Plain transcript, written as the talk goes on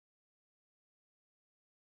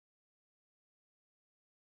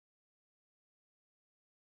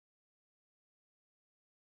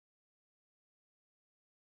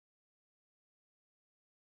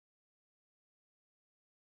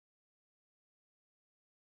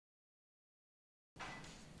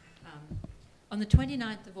On the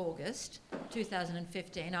 29th of August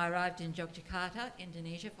 2015, I arrived in Yogyakarta,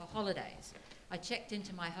 Indonesia for holidays. I checked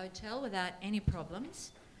into my hotel without any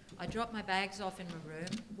problems. I dropped my bags off in my room,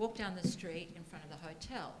 walked down the street in front of the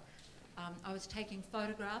hotel. I was taking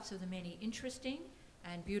photographs of the many interesting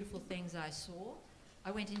and beautiful things I saw.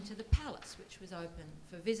 I went into the palace, which was open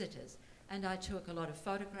for visitors, and I took a lot of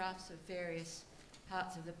photographs of various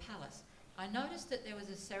parts of the palace. I noticed that there was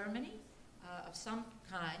a ceremony of some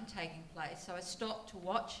kind taking place, so I stopped to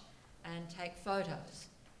watch and take photos.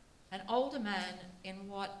 An older man in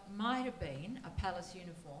what might have been a palace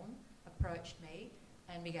uniform approached me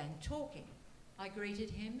and began talking. I greeted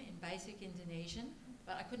him in basic Indonesian,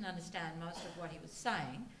 but I couldn't understand most of what he was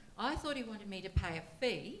saying. I thought he wanted me to pay a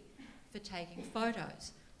fee for taking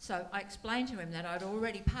photos, so I explained to him that I'd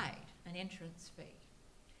already paid an entrance fee.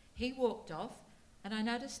 He walked off, and I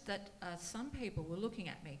noticed that some people were looking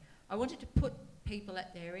at me. I wanted to put people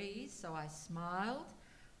at their ease, so I smiled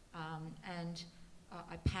and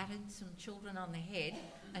I patted some children on the head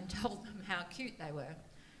and told them how cute they were.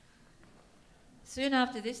 Soon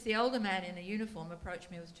after this, the older man in a uniform approached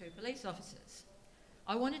me with 2 police officers.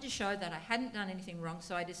 I wanted to show that I hadn't done anything wrong,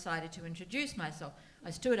 so I decided to introduce myself.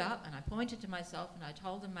 I stood up and I pointed to myself and I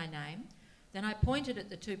told them my name. Then I pointed at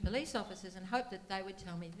the 2 police officers and hoped that they would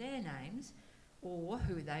tell me their names or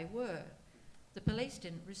who they were. The police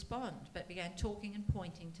didn't respond, but began talking and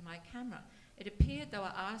pointing to my camera. It appeared they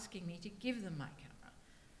were asking me to give them my camera.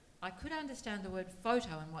 I could understand the word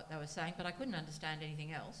photo and what they were saying, but I couldn't understand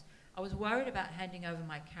anything else. I was worried about handing over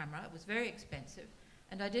my camera. It was very expensive,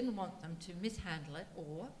 and I didn't want them to mishandle it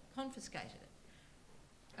or confiscate it.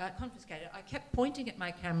 I kept pointing at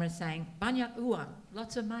my camera saying, "Banyak uang,"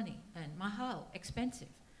 lots of money, and "mahal," expensive,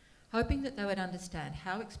 hoping that they would understand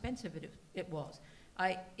how expensive it was.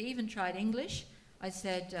 I even tried English. I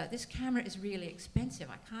said, "This camera is really expensive.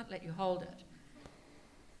 I can't let you hold it."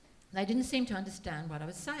 They didn't seem to understand what I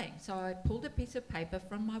was saying, so I pulled a piece of paper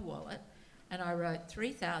from my wallet and I wrote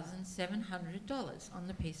 $3,700 on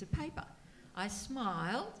the piece of paper. I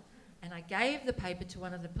smiled and I gave the paper to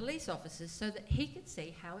one of the police officers so that he could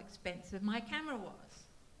see how expensive my camera was.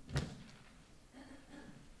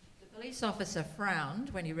 The police officer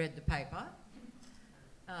frowned when he read the paper.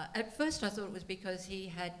 At first I thought it was because he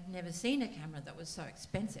had never seen a camera that was so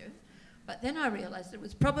expensive, but then I realised it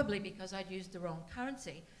was probably because I'd used the wrong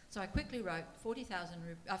currency. So I quickly wrote 40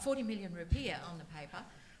 million rupiah on the paper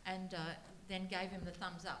and then gave him the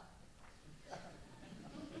thumbs up.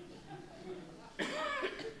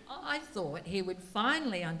 I thought he would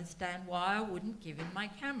finally understand why I wouldn't give him my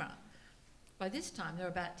camera. By this time, there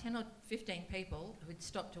were about 10 or 15 people who'd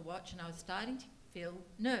stopped to watch, and I was starting to feel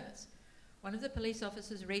nervous. One of the police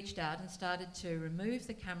officers reached out and started to remove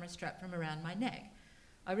the camera strap from around my neck.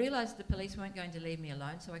 I realised the police weren't going to leave me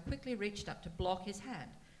alone, so I quickly reached up to block his hand.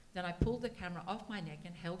 Then I pulled the camera off my neck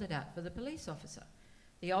and held it out for the police officer.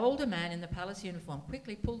 The older man in the palace uniform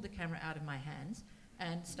quickly pulled the camera out of my hands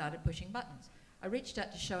and started pushing buttons. I reached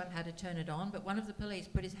out to show him how to turn it on, but one of the police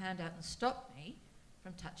put his hand out and stopped me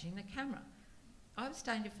from touching the camera. I was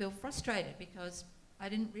starting to feel frustrated because I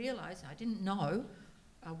didn't know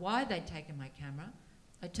why they'd taken my camera.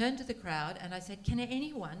 I turned to the crowd and I said, "Can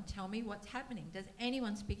anyone tell me what's happening? Does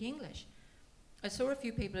anyone speak English?" I saw a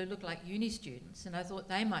few people who looked like uni students and I thought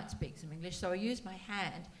they might speak some English, so I used my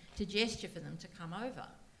hand to gesture for them to come over,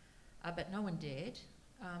 but no one dared.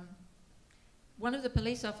 One of the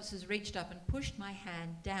police officers reached up and pushed my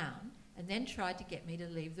hand down and then tried to get me to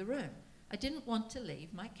leave the room. I didn't want to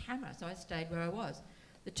leave my camera, so I stayed where I was.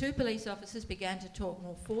 The 2 police officers began to talk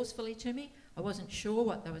more forcefully to me. I wasn't sure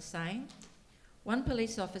what they were saying. One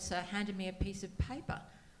police officer handed me a piece of paper.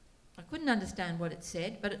 I couldn't understand what it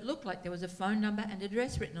said, but it looked like there was a phone number and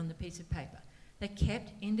address written on the piece of paper. They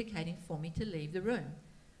kept indicating for me to leave the room.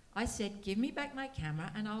 I said, "Give me back my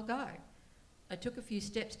camera and I'll go." I took a few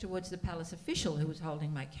steps towards the palace official who was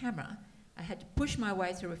holding my camera. I had to push my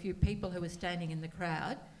way through a few people who were standing in the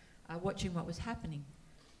crowd, watching what was happening.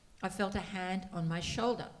 I felt a hand on my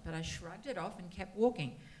shoulder, but I shrugged it off and kept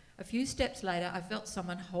walking. A few steps later, I felt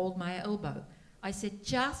someone hold my elbow. I said,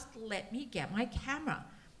 "Just let me get my camera."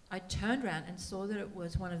 I turned around and saw that it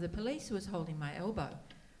was one of the police who was holding my elbow.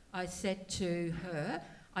 I said to her,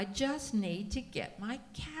 "I just need to get my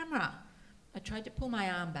camera." I tried to pull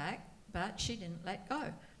my arm back, but she didn't let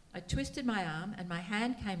go. I twisted my arm and my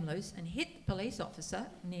hand came loose and hit the police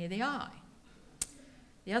officer near the eye.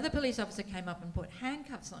 The other police officer came up and put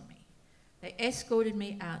handcuffs on me. They escorted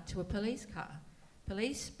me out to a police car.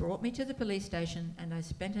 Police brought me to the police station and I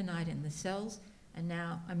spent a night in the cells, and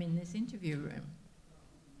now I'm in this interview room.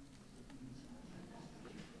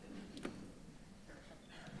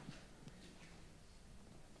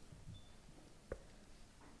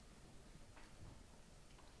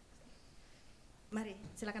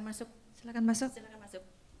 Silakan masuk. Silakan masuk. Silakan masuk.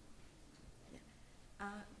 Ya.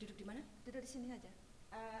 Duduk di mana? Duduk di sini aja.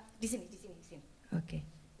 Di sini. Oke.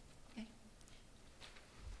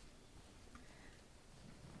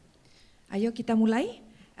 Ayo kita mulai.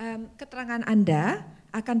 Keterangan Anda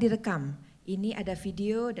akan direkam. Ini ada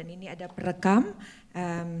video dan ini ada perekam.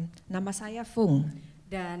 Nama saya Fung.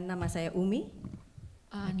 Dan nama saya Umi.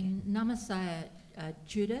 Nama saya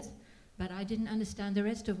Judith, but I didn't understand the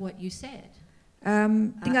rest of what you said.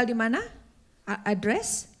 Tinggal di mana?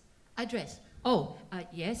 Address? Address. Oh,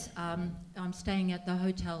 yes. I'm staying at the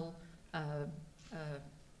hotel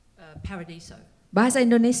Paradiso. Bahasa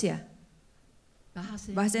Indonesia? Bahasa.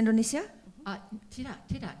 Bahasa Indonesia?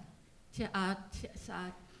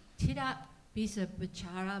 Tidak bisa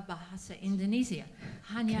bicara bahasa Indonesia,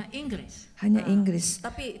 hanya Inggris. Hanya Inggris.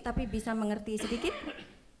 Tapi bisa mengerti sedikit?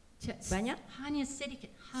 Banyak? Hanya sedikit.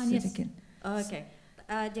 Sedikit. Oke.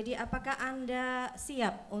 Jadi apakah Anda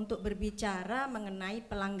siap untuk berbicara mengenai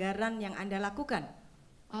pelanggaran yang Anda lakukan?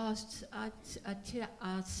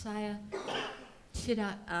 Saya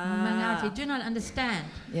tidak mengerti. Do not understand.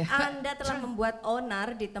 Yeah. Anda telah membuat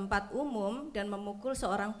onar di tempat umum dan memukul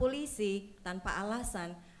seorang polisi tanpa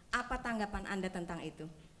alasan. Apa tanggapan Anda tentang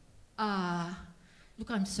itu?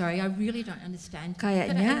 Look, I'm sorry, I really don't understand.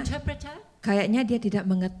 Kayaknya- Interpreter? Kayaknya dia tidak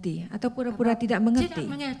mengerti atau pura-pura tidak mengerti. Tidak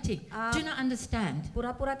mengerti. Do not understand.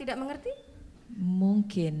 Pura-pura tidak mengerti?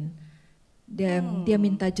 Mungkin dia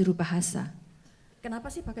minta juru bahasa. Kenapa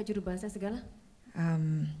sih pakai juru bahasa segala?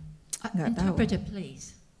 Nggak tahu. Interpreter,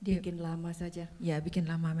 please. Bikin lama saja. Ya bikin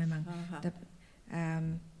lama memang.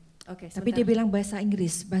 Oke, Tapi dia bilang bahasa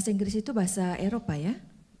Inggris. Bahasa Inggris itu bahasa Eropa ya?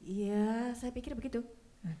 Iya, saya pikir begitu.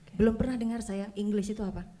 Okay. Belum pernah dengar saya English itu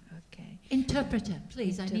apa. Okay. Interpreter,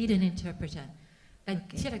 please. I need an interpreter.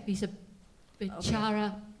 Tidak bisa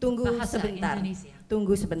bicara bahasa sebentar. Indonesia.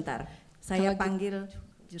 Tunggu sebentar. Saya Kalau panggil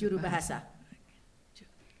juru bahasa.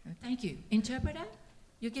 Thank you. Interpreter?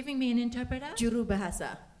 You're giving me an interpreter? Juru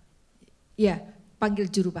bahasa. Ya, panggil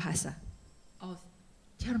juru bahasa. Oh,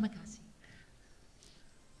 terima kasih.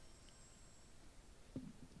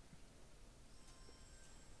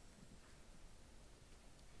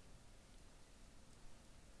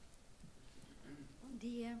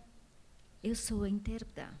 Eu sou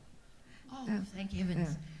intérprete. Oh, thank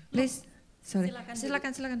heavens. Please, sorry.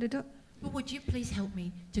 Silakan Silakan duduk. But would you please help me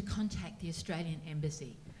to contact the Australian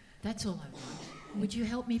Embassy? That's all I want. Would you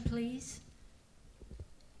help me, please?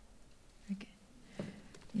 Okay.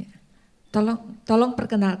 Ya. Tolong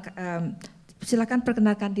perkenalkan. Silakan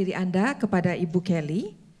perkenalkan diri Anda kepada Ibu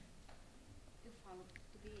Kelly.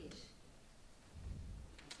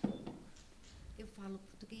 Eu falo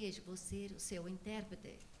português, vou ser o seu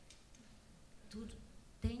intérprete.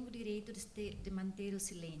 Tenho o direito de manter o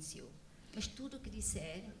silêncio, mas tudo que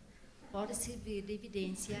disser pode servir de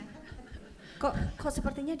evidência. Kok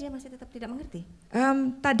sepertinya dia masih tetap tidak mengerti?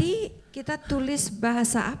 Tadi kita tulis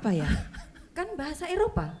bahasa apa ya? Kan bahasa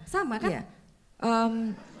Eropa, sama kan? Ya.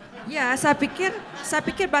 Ya, saya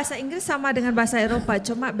pikir bahasa Inggris sama dengan bahasa Eropa,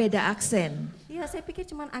 cuma beda aksen. Iya, saya pikir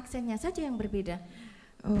cuma aksennya saja yang berbeda.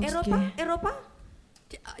 Okay. Eropa?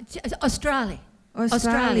 Australia.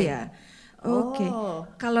 Australia. Oke. Oh.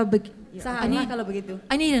 Kalau Sama kalau begitu.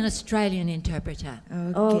 I need an Australian interpreter.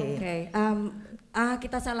 Oke.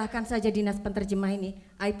 Kita salahkan saja dinas penterjemah ini.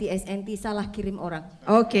 ITSNT salah kirim orang.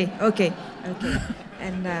 Oke.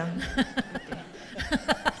 And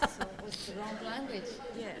So it's the wrong language.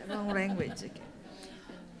 yeah, wrong language.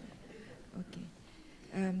 Okay.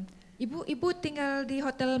 Ibu tinggal di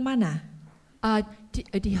hotel mana?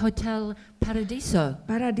 Di Hotel Paradiso.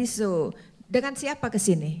 Paradiso. Dengan siapa ke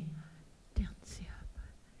sini? Dengan siapa?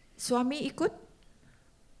 Suami ikut?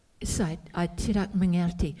 I tidak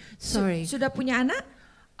mengerti. Sorry. Sudah punya anak?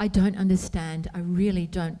 I don't understand. I really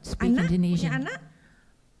don't speak Indonesian. Punya anak?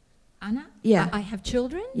 Anak? Ya. I have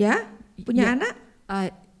children? Ya, punya Ya. anak?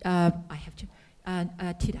 I have children.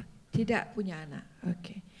 Tidak. Tidak punya anak.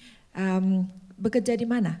 Oke. Bekerja di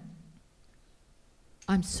mana?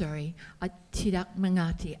 I'm sorry. I tidak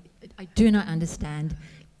mengerti. I do not understand.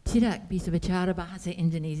 Tidak bisa bicara bahasa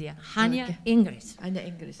Indonesia. Hanya Inggris. Hanya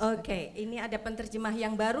Inggris. Oke, ini ada penterjemah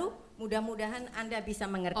yang baru. Mudah-mudahan Anda bisa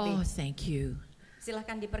mengerti. Oh, thank you.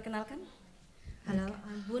 Silahkan diperkenalkan. Hello,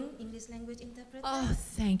 I'm Bun, English language interpreter. Oh,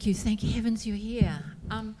 thank you. Thank heavens you're here.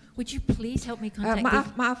 Would you please help me contact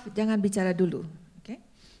Maaf, jangan bicara dulu. Oke.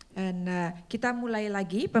 Dan kita mulai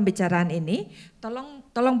lagi pembicaraan ini.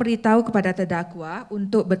 Tolong beritahu kepada terdakwa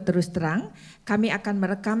untuk berterus terang. Kami akan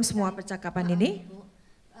merekam semua percakapan ini. Ibu,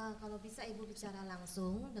 kalau bisa Ibu bicara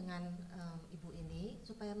langsung dengan Ibu ini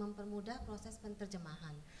supaya mempermudah proses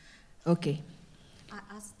penterjemahan. Oke. I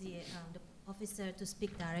ask the officer to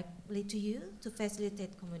speak directly to you to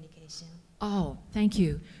facilitate communication. Oh, thank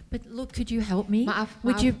you. But look, could you help me? Maaf,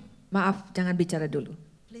 jangan bicara dulu.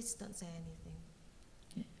 Please don't say anything.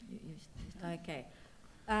 Oke.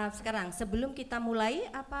 Sekarang sebelum kita mulai,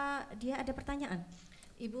 apa dia ada pertanyaan?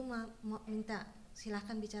 Ibu mau minta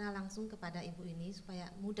silahkan bicara langsung kepada ibu ini supaya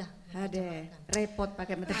mudah. Ada repot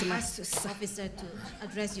pakai menerjemah. Officer to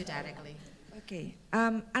address you directly. Oke.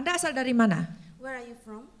 Anda asal dari mana? Where are you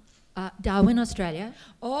from? Darwin, Australia.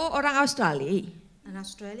 Oh, orang Australia. An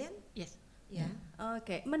Australian? Yes. Yeah.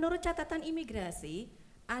 Oke. Menurut catatan imigrasi,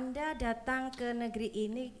 Anda datang ke negeri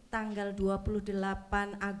ini tanggal 28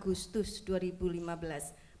 Agustus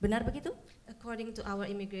 2015. Benar begitu? According to our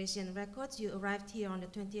immigration records, you arrived here on the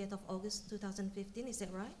 20th of August 2015, is that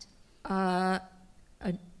right?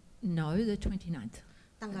 No, the 29th.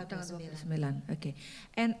 Tanggal 29. 9. Oke.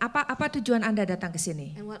 And apa tujuan Anda datang ke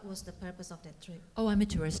sini? And what was the purpose of that trip? Oh, I'm a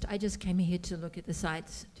tourist. I just came here to look at the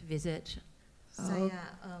sites, to visit. Saya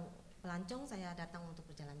pelancong, saya datang untuk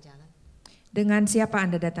berjalan-jalan. Dengan siapa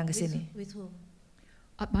Anda datang ke sini? With whom?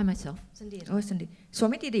 By myself. Sendiri. Oh, sendiri.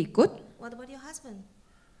 Suami tidak ikut? What about your husband?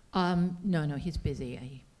 No, he's busy.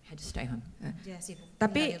 He had to stay home. Dia sibuk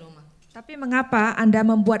Tapi- tinggal di rumah. Tapi mengapa Anda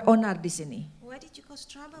membuat onar di sini? Why did you cause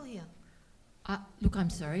trouble here? Look,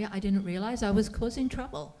 I'm sorry. I didn't realize I was causing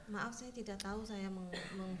trouble. Maaf, saya tidak tahu saya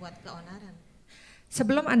membuat keonaran.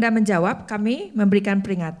 Sebelum Anda menjawab, kami memberikan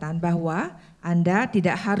peringatan bahwa Anda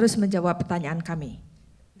tidak harus menjawab pertanyaan kami.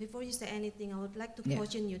 Before you say anything, I would like to Yeah.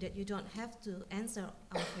 caution you that you don't have to answer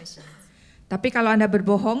our questions. Tapi kalau Anda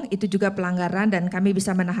berbohong, itu juga pelanggaran dan kami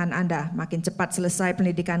bisa menahan Anda. Makin cepat selesai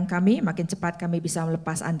pendidikan kami, makin cepat kami bisa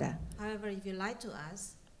melepas Anda. However, if you lie to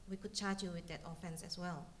us, we could charge you with that offense as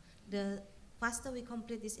well. The faster we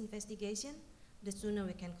complete this investigation, the sooner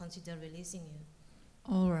we can consider releasing you.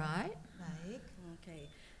 All right. Baik.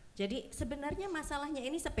 Oke. Jadi sebenarnya masalahnya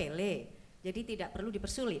ini sepele. Jadi tidak perlu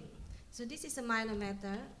dipersulit. So this is a minor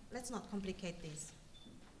matter. Let's not complicate this.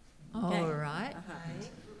 Okay. All right.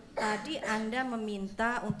 Baik. Tadi Anda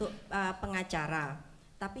meminta untuk pengacara,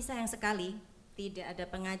 tapi sayang sekali tidak ada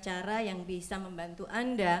pengacara yang bisa membantu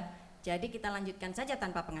Anda. Jadi kita lanjutkan saja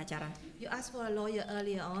tanpa pengacara. You asked for a lawyer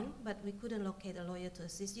earlier on, but we couldn't locate a lawyer to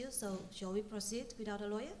assist you. So shall we proceed without a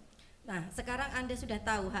lawyer? Nah, sekarang Anda sudah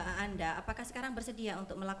tahu hak Anda. Apakah sekarang bersedia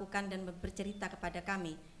untuk melakukan dan bercerita kepada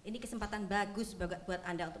kami? Ini kesempatan bagus buat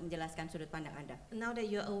Anda untuk menjelaskan sudut pandang Anda. Now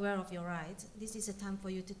that you're aware of your rights, this is a time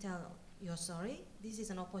for you to tell your story. This is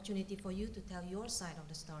an opportunity for you to tell your side of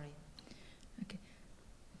the story.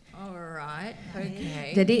 All right.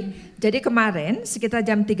 Okay. Jadi kemarin sekitar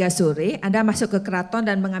jam 3 sore Anda masuk ke keraton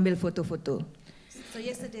dan mengambil foto-foto. So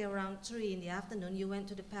yesterday around 3 in the afternoon, you went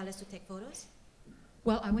to the palace to take photos?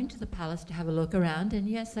 Well, I went to the palace to have a look around, and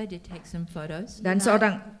yes, I did take some photos. Dan Ya,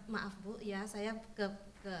 seorang maaf Bu, ya saya ke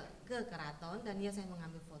keraton dan ya saya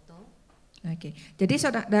mengambil foto. Oke. Jadi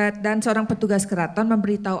seorang petugas keraton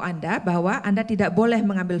memberitahu Anda bahwa Anda tidak boleh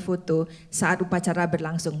mengambil foto saat upacara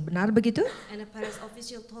berlangsung. Benar begitu? And a palace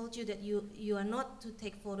official told you that you are not to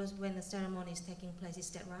take photos when the ceremony is taking place. Is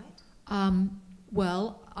that right?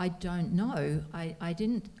 Well, I don't know. I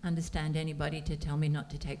didn't understand anybody to tell me not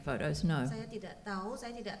to take photos. No. Saya tidak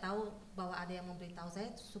tahu bahwa ada yang memberitahu saya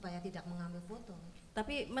supaya tidak mengambil foto.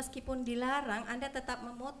 Tapi meskipun dilarang, Anda tetap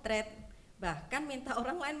memotret, bahkan minta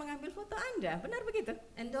orang lain mengambil foto Anda. Benar begitu?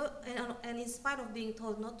 And in spite of being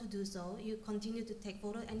told not to do so, you continue to take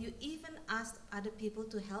photos and you even asked other people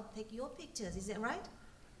to help take your pictures. Is that right?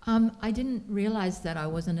 I didn't realize that I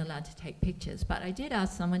wasn't allowed to take pictures, but I did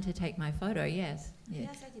ask someone to take my photo, yes. Ya,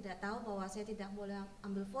 saya tidak tahu bahwa saya tidak boleh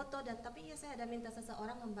ambil foto tapi ya saya ada minta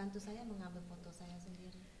seseorang membantu saya mengambil foto saya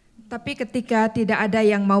sendiri. Tapi ketika tidak ada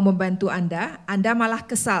yang mau membantu Anda malah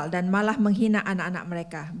kesal dan malah menghina anak-anak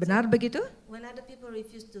mereka. Benar begitu? When other people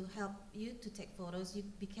refuse to help you to take photos, you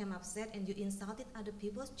became upset and you insulted other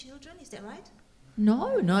people's children. Is that right?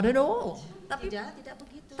 No, not at all. Tidak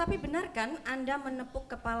begitu. Tapi benar kan Anda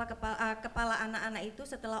menepuk kepala anak-anak itu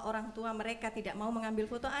setelah orang tua mereka tidak mau mengambil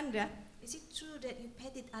foto Anda? Is it true that you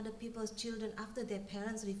petted other people's children after their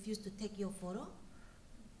parents refused to take your photo?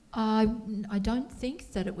 I don't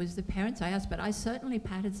think that it was the parents I asked, but I certainly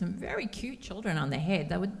patted some very cute children on the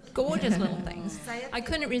head. They were gorgeous little things. I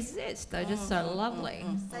couldn't resist. They're just so lovely.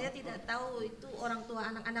 Saya tidak tahu itu orang tua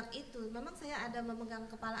anak-anak itu. Memang saya ada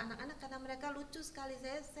memegang kepala anak-anak karena mereka lucu sekali.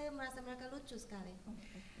 Saya merasa mereka lucu sekali.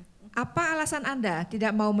 Apa alasan Anda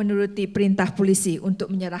tidak mau menuruti perintah polisi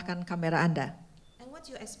untuk menyerahkan kamera Anda? And what what's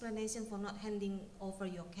your explanation for not handing over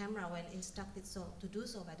your camera when instructed to do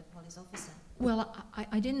so by the police officer? Well,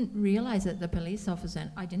 I didn't realize that the police officer,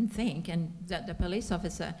 I didn't think, and that the police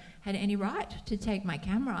officer had any right to take my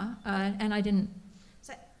camera, and I didn't.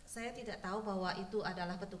 Saya tidak tahu bahwa itu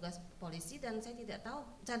adalah petugas polisi dan saya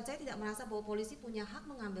tidak merasa bahwa polisi punya hak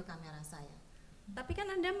mengambil kamera saya. Tapi kan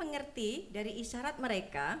Anda mengerti dari isyarat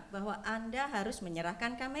mereka bahwa Anda harus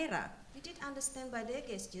menyerahkan kamera. You did understand by their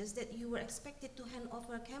gestures that you were expected to hand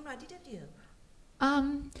over a camera, didn't you?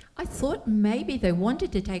 I thought maybe they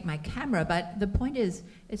wanted to take my camera, but the point is,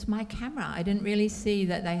 it's my camera. I didn't really see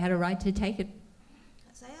that they had a right to take it.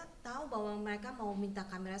 Saya tahu bahwa mereka mau minta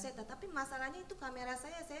kamera saya, tetapi masalahnya itu kamera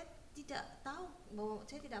saya tidak tahu, bahwa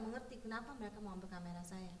saya tidak mengerti kenapa mereka mau ambil kamera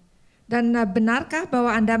saya. Dan benarkah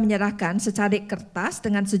bahwa Anda menyerahkan secari kertas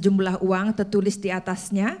dengan sejumlah uang tertulis di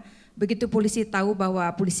atasnya, begitu polisi tahu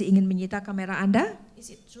bahwa polisi ingin menyita kamera Anda?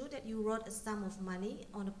 Is it true that you wrote a sum of money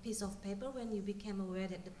on a piece of paper when you became aware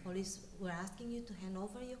that the police were asking you to hand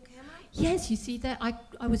over your camera? Yes, you see that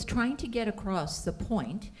I was trying to get across the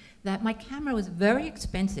point that my camera was very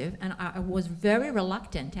expensive and I was very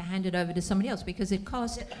reluctant to hand it over to somebody else because it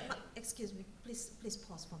cost. Excuse me, please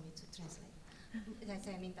pause for me to translate.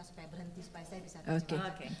 Saya minta supaya berhenti supaya saya bisa.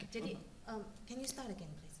 Okay. Jadi, can you start again,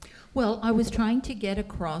 please? Well, I was trying to get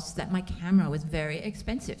across that my camera was very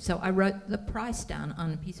expensive, so I wrote the price down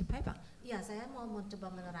on a piece of paper. Ya, saya mau mencoba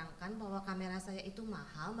menerangkan bahwa kamera saya itu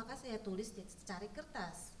mahal, maka saya tulis di secari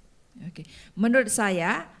kertas. Oke. Menurut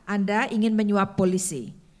saya, Anda ingin menyuap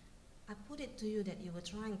polisi. I put it to you that you were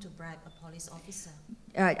trying to bribe a police officer.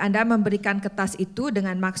 Anda memberikan kertas itu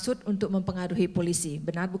dengan maksud untuk mempengaruhi polisi,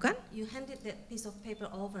 benar bukan? You handed that piece of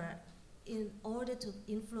paper over in order to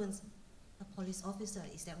influence a police officer,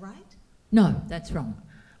 is that right? No, that's wrong.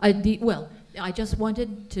 I just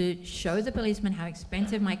wanted to show the policeman how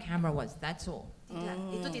expensive my camera was, that's all.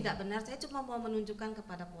 Tidak, itu tidak benar. Saya cuma mau menunjukkan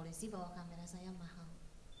kepada polisi bahwa kamera saya mahal.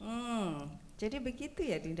 Jadi begitu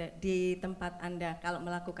ya di tempat Anda kalau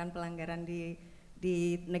melakukan pelanggaran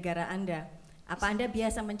di negara Anda. Apa Anda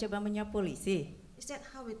biasa mencoba menyuap polisi? Is that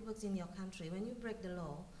how it works in your country? When you break the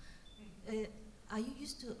law, are you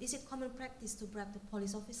used to? Is it common practice to bribe the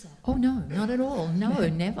police officer? Oh no, not at all. No,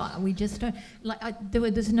 never. We just don't.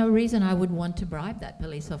 There's no reason I would want to bribe that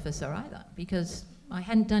police officer either, because I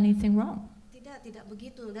hadn't done anything wrong. Tidak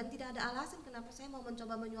begitu, dan tidak ada alasan kenapa saya mau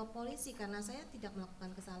mencoba menyuap polisi karena saya tidak melakukan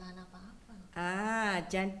kesalahan apa-apa.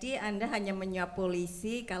 Jadi Anda hanya menyuap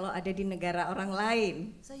polisi kalau ada di negara orang lain.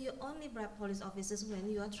 So you only bribe police officers when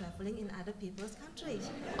you are traveling in other people's countries.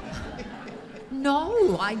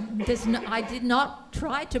 No, I did not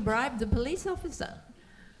try to bribe the police officer.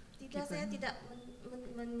 Tidak, saya tidak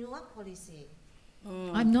menyuap polisi.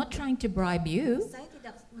 I'm not trying to bribe you. Saya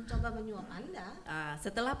tidak mencoba menyuap Anda.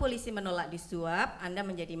 Setelah polisi menolak disuap, Anda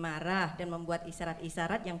menjadi marah dan membuat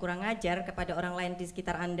isyarat-isyarat yang kurang ajar kepada orang lain di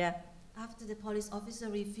sekitar Anda. After the police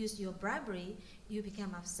officer refused your bribery, you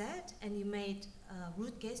became upset and you made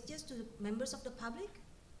rude gestures to members of the public?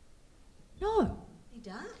 No.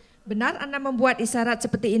 Tidak. Benar Anda membuat isyarat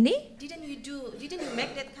seperti ini? Didn't you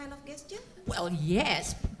make that kind of gesture? Well,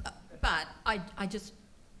 yes, but I just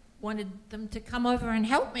wanted them to come over and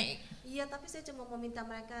help me. Iya, tapi saya cuma meminta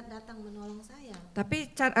mereka datang menolong saya.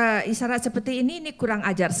 Tapi isyarat seperti ini kurang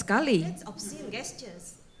ajar sekali. That's obscene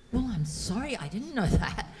gestures. Well, I'm sorry, I didn't know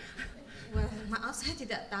that. Well, maaf, saya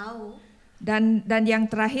tidak tahu. Dan yang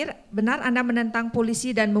terakhir, benar Anda menentang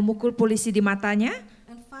polisi dan memukul polisi di matanya?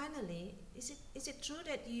 And finally, is it true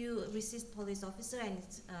that you resist police officer and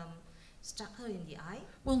struck her in the eye?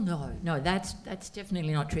 Well, no, that's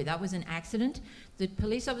definitely not true. That was an accident. The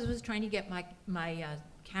police officer was trying to get my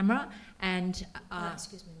camera and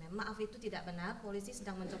excuse me, ma'am. Maaf, itu tidak benar. Polisi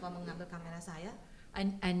sedang mencoba mengambil kamera saya.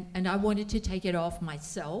 And I wanted to take it off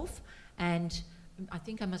myself, and I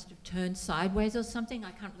think I must have turned sideways or something.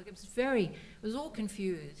 I can't look. It was all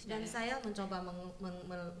confused. Dan saya mencoba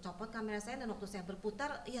mencopot kamera saya, dan waktu saya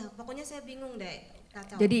berputar, ya pokoknya saya bingung deh,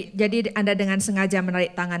 kacau. Jadi Anda dengan sengaja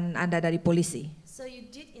menarik tangan Anda dari polisi? So you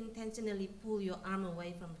did intentionally pull your arm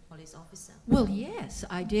away from the police officer? Well, yes,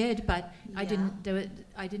 I did, but Yeah.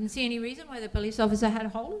 I didn't see any reason why the police officer had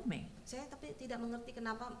a hold of me. Saya tapi tidak mengerti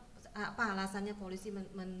apa alasannya polisi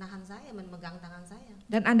menahan saya, memegang tangan saya.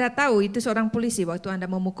 Dan Anda tahu itu seorang polisi waktu Anda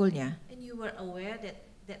memukulnya? And you were aware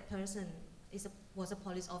that person was a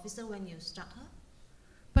police officer when you struck her?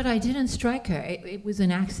 But I didn't strike her. It was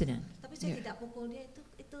an accident. Tapi saya tidak pukul dia,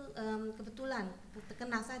 itu kebetulan,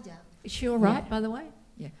 terkena saja. Is she all right, by the way?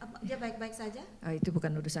 Dia baik-baik saja? Itu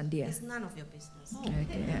bukan urusan dia. It's none of your business.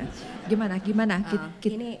 Okay. Gimana?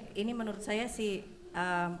 Ini menurut saya sih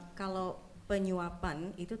kalau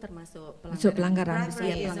penyuapan itu termasuk Masuk pelanggaran. Bribery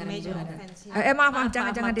Iya, is a pelanggaran major berat. offense. Yeah. Maaf, Maaf,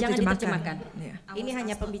 jangan maaf, diterjemahkan. Iya. I Ini was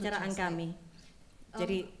hanya asked not to pembicaraan translate. kami.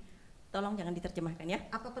 Jadi tolong jangan diterjemahkan ya.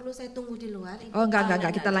 Apa perlu saya tunggu di luar? Ibu? Oh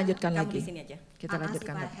enggak, kita lanjutkan Kamu lagi. di sini aja. Kita Ask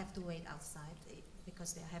lanjutkan if I lagi. have to wait outside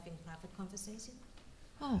because they are having private conversation.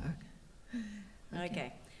 Oh, Oke.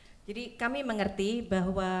 Jadi kami mengerti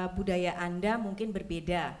bahwa budaya Anda mungkin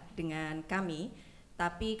berbeda dengan kami,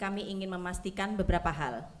 tapi kami ingin memastikan beberapa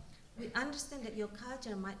hal. We understand that your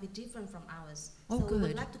culture might be different from ours, Oh, so we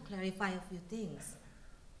would good. like to clarify a few things.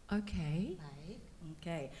 okay. Baik.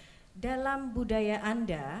 Oke. Dalam budaya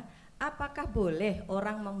Anda, apakah boleh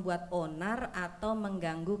orang membuat onar atau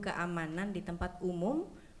mengganggu keamanan di tempat umum?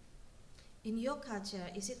 In your culture,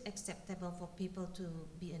 is it acceptable for people to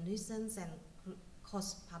be a nuisance and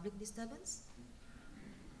cause public disturbance?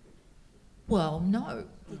 Well, no.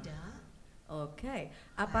 Tidak. Oke.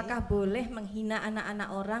 Apakah boleh menghina anak-anak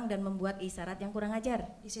orang dan membuat isyarat yang kurang ajar?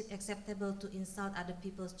 Is it acceptable to insult other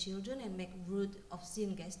people's children and make rude,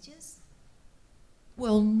 obscene gestures?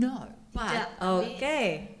 Well, no. Tidak. But Oke.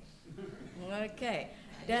 Oke.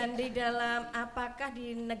 Dan di dalam apakah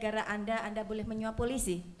di negara Anda boleh menyuap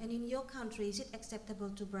polisi? And in your country, is it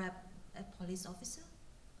acceptable to bribe a police officer?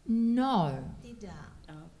 no. Tidak.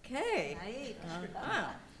 Oke. Baik.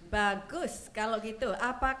 Bagus kalau gitu.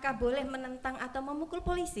 Apakah boleh menentang atau memukul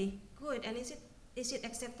polisi? Good. And is it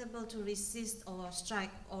acceptable to resist or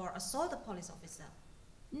strike or assault a police officer?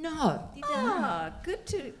 No. Tidak. Good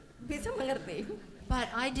to bisa mengerti. But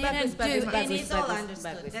I didn't do any. It's all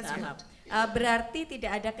understood. That's good. Berarti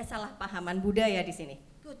tidak ada kesalahpahaman budaya di sini.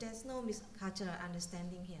 Good. There's no cultural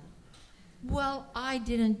understanding here. Well, I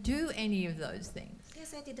didn't do any of those things. Ya,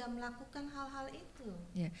 saya tidak melakukan hal-hal itu.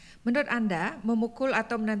 Ya. Menurut Anda, memukul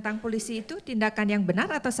atau menentang polisi itu tindakan yang benar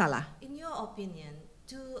atau salah? In your opinion,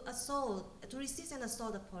 to resist and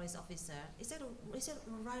assault a police officer, is it a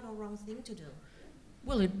right or wrong thing to do?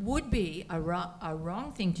 Well, it would be a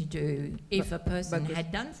wrong thing to do if a person Bagus. had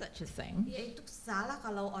done such a thing. Ya, itu salah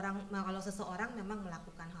kalau seseorang memang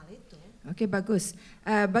melakukan hal itu. Oke, bagus.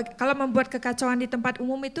 Kalau membuat kekacauan di tempat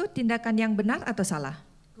umum itu tindakan yang benar atau salah?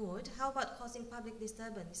 Good. How about causing public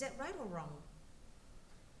disturbance? Is that right or wrong?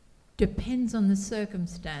 Depends on the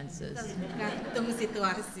circumstances. Tergantung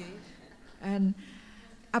situasi. Dan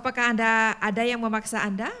apakah ada yang memaksa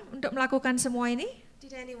Anda untuk melakukan semua ini?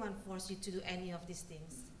 Did anyone force you to do any of these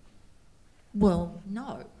things? Well,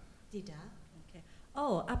 no. Tidak.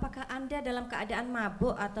 Oh, apakah Anda dalam keadaan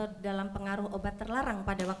mabuk atau dalam pengaruh obat terlarang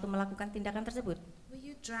pada waktu melakukan tindakan tersebut? Were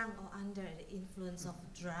you drunk or under the influence of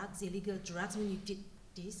drugs, illegal drugs when you did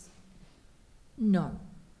this? No.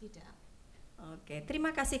 Tidak. Oke,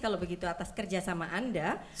 terima kasih kalau begitu atas kerjasama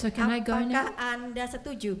Anda. So can I go Apakah now? Anda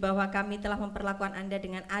setuju bahwa kami telah memperlakukan Anda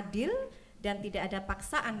dengan adil dan tidak ada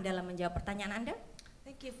paksaan dalam menjawab pertanyaan Anda?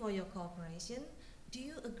 Thank you for your cooperation. Do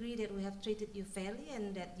you agree that we have treated you fairly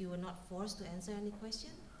and that you were not forced to answer any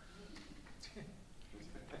question?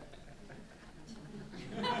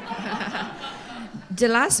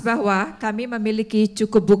 Jelas bahwa kami memiliki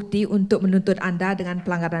cukup bukti untuk menuntut Anda dengan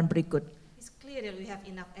pelanggaran berikut. It's clear that we have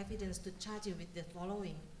enough evidence to charge you with the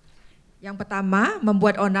following. Yang pertama,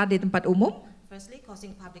 membuat onar di tempat umum. Firstly,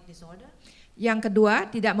 causing public disorder. Yang kedua,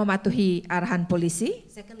 tidak mematuhi arahan polisi.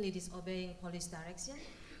 Secondly, disobeying police direction.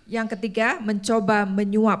 Yang ketiga, mencoba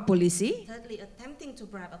menyuap polisi. Thirdly, attempting to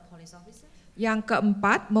bribe a police officer. Yang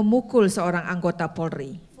keempat, memukul seorang anggota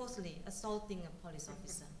Polri. Fourthly, assaulting a police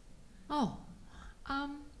officer. Oh,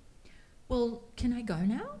 well, can I go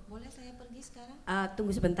now? Boleh saya pergi sekarang?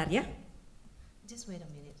 Tunggu sebentar ya. Just wait a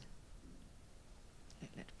minute.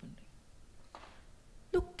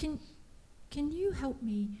 Look, can you help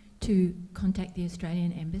me to contact the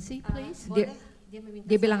Australian Embassy, please? Boleh? Dia meminta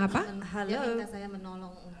dia bilang saya apa? Dia Halo. minta saya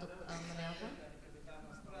menolong untuk menelpon.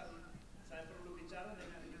 Saya perlu bicara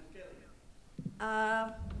dengan Ibu Kelly.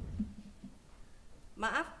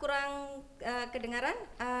 Maaf kurang kedengaran.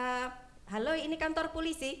 Halo, ini kantor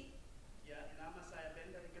polisi. Ya, nama saya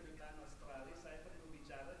Ben dari Kedutaan Australia. Saya perlu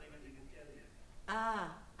bicara dengan Ibu Kelly.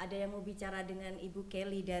 Ada yang mau bicara dengan Ibu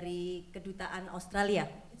Kelly dari Kedutaan Australia.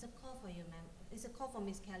 It's a call for you, ma'am. It's a call for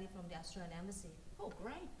Miss Kelly from the Australian Embassy. Oh,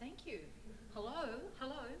 great, thank you. Hello,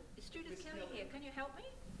 it's Judith Kelly here. Can you help me?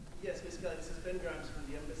 Yes, Miss Kelly, this is Ben Grimes from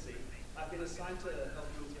the Embassy. I've been assigned to help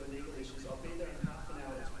you with your legal issues of